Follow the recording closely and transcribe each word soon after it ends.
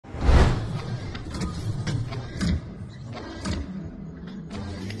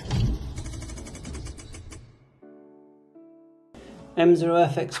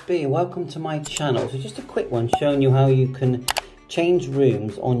M0FXB, welcome to my channel. So just a quick one showing you how you can change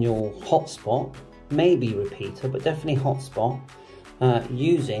rooms on your hotspot, maybe repeater, but definitely hotspot,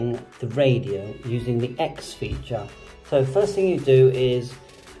 using the radio, using the X feature. So first thing you do is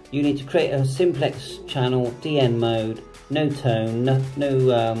you need to create a simplex channel, DN mode, no tone, no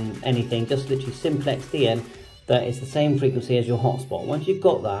anything, just literally simplex DN that is the same frequency as your hotspot. Once you've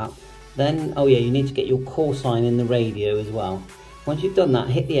got that, then, oh yeah, you need to get your call sign in the radio as well. Once you've done that,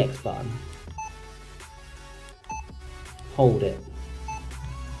 hit the X button, hold it.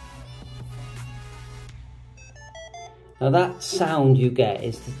 Now that sound you get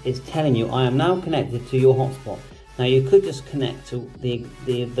is telling you I am now connected to your hotspot. Now you could just connect to the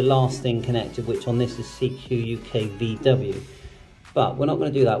last thing connected, which on this is CQ UK VW, but we're not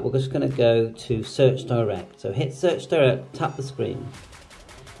going to do that. We're just going to go to Search Direct. So hit Search Direct, tap the screen,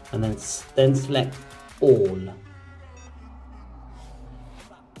 and then select All.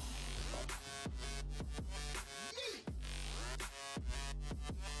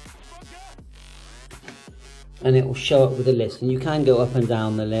 And it will show up with a list, and you can go up and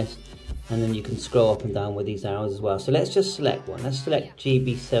down the list, and then you can scroll up and down with these arrows as well. So let's just select one. Let's select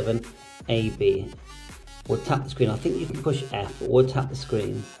GB7AB. We'll tap the screen. I think you can push F or tap the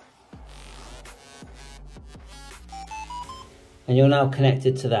screen. And you're now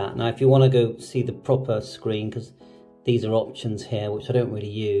connected to that. Now if you want to go see the proper screen, because these are options here which I don't really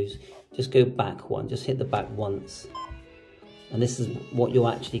use, just go back one, just hit the back once. And this is what you're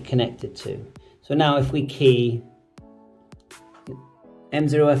actually connected to. So now if we key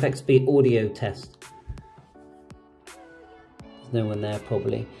M0FXB audio test, there's no one there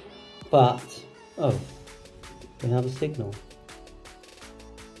probably, but oh, we have a signal.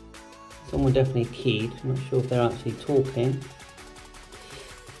 Someone definitely keyed, I'm not sure if they're actually talking.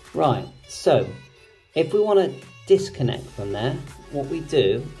 Right, so if we want to disconnect from there, what we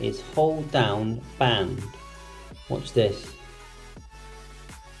do is hold down band. Watch this.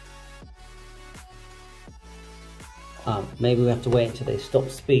 Maybe we have to wait until they stop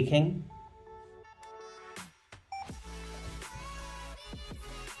speaking.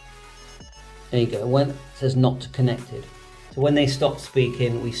 There you go, when it says not connected. So when they stop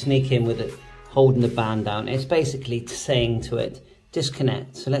speaking, we sneak in with it, holding the band down. It's basically saying to it,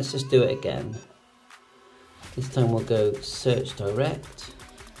 disconnect. So let's just do it again. This time we'll go Search Direct.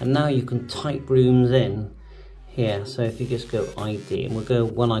 And now you can type rooms in here. So if you just go ID, and we'll go,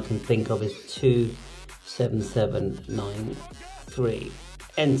 one I can think of is 27793,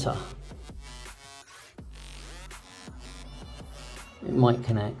 enter. It might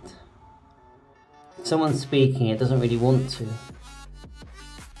connect. If someone's speaking, it doesn't really want to.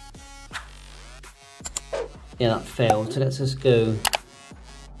 Yeah, that failed. So let's just go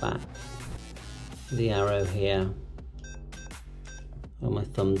back to the arrow here. Oh, my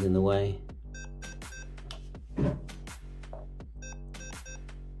thumb's in the way.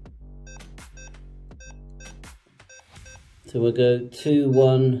 So we'll go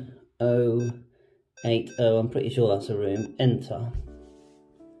 21080, I'm pretty sure that's a room, enter.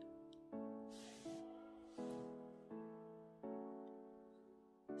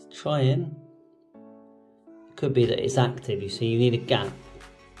 Let's try in. It could be that it's active, you see, you need a gap.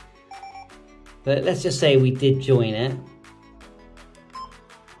 But let's just say we did join it.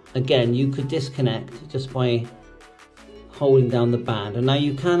 Again, you could disconnect just by holding down the band. And now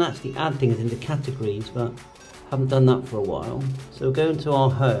you can actually add things into categories, but haven't done that for a while. So we'll go into our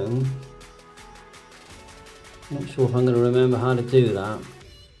home. Not sure if I'm going to remember how to do that.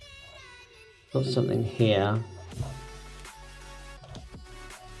 Got something here.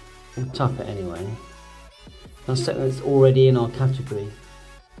 We'll tap it anyway. That's something that's already in our category.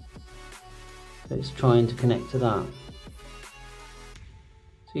 So it's trying to connect to that.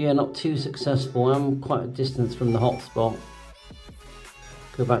 So yeah, not too successful. I'm quite a distance from the hotspot.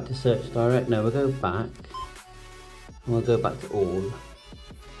 Go back to Search Direct. No, we'll go back. And we'll go back to all.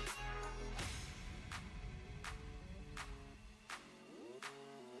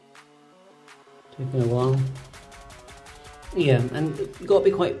 Taking a while. Yeah, and you've got to be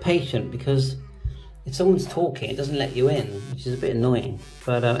quite patient because if someone's talking, it doesn't let you in, which is a bit annoying.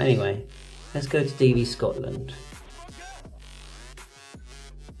 But anyway, let's go to DV Scotland.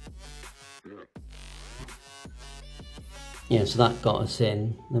 Yeah, so that got us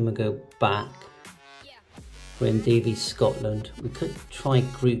in. Then we'll go back. We're in DV Scotland. We could try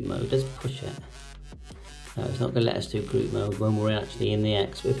group mode. Let's push it. No, it's not going to let us do group mode when we're actually in the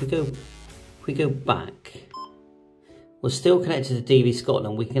X. But if we go back, we're still connected to DV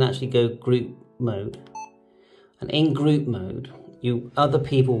Scotland. We can actually go group mode, and in group mode, other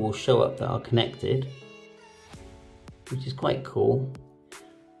people will show up that are connected. which is quite cool.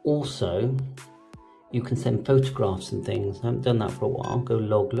 Also, you can send photographs and things. I haven't done that for a while. Go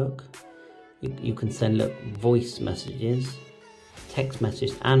log look. You can send, look, voice messages, text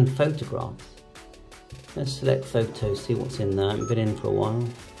messages, and photographs. Let's select photos, see what's in there. I haven't been in for a while.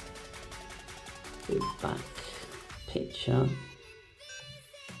 Go back, picture,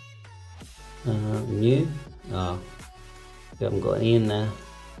 new. Ah, we haven't got any in there.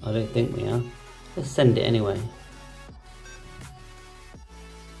 I don't think we are. Let's send it anyway.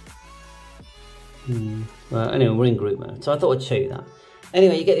 Well, anyway, we're in group mode, so I thought I'd show you that.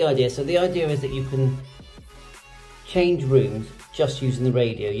 Anyway, you get the idea. So the idea is that you can change rooms just using the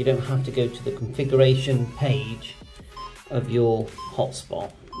radio. You don't have to go to the configuration page of your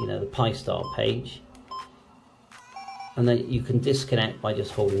hotspot, you know, the Pi-Star page. And then you can disconnect by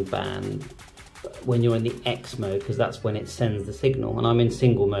just holding band when you're in the X mode, because that's when it sends the signal. And I'm in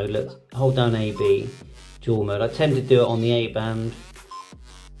single mode. Let's hold down AB, dual mode. I tend to do it on the A band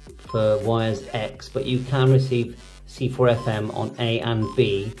for wires X, but you can receive C4FM on A and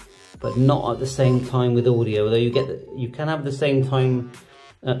B, but not at the same time with audio. Although you can have the same time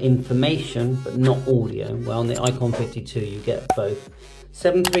information, but not audio. Well, on the Icon 52 you get both.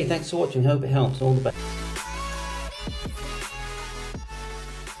 7.3, thanks for watching. Hope it helps. All the best.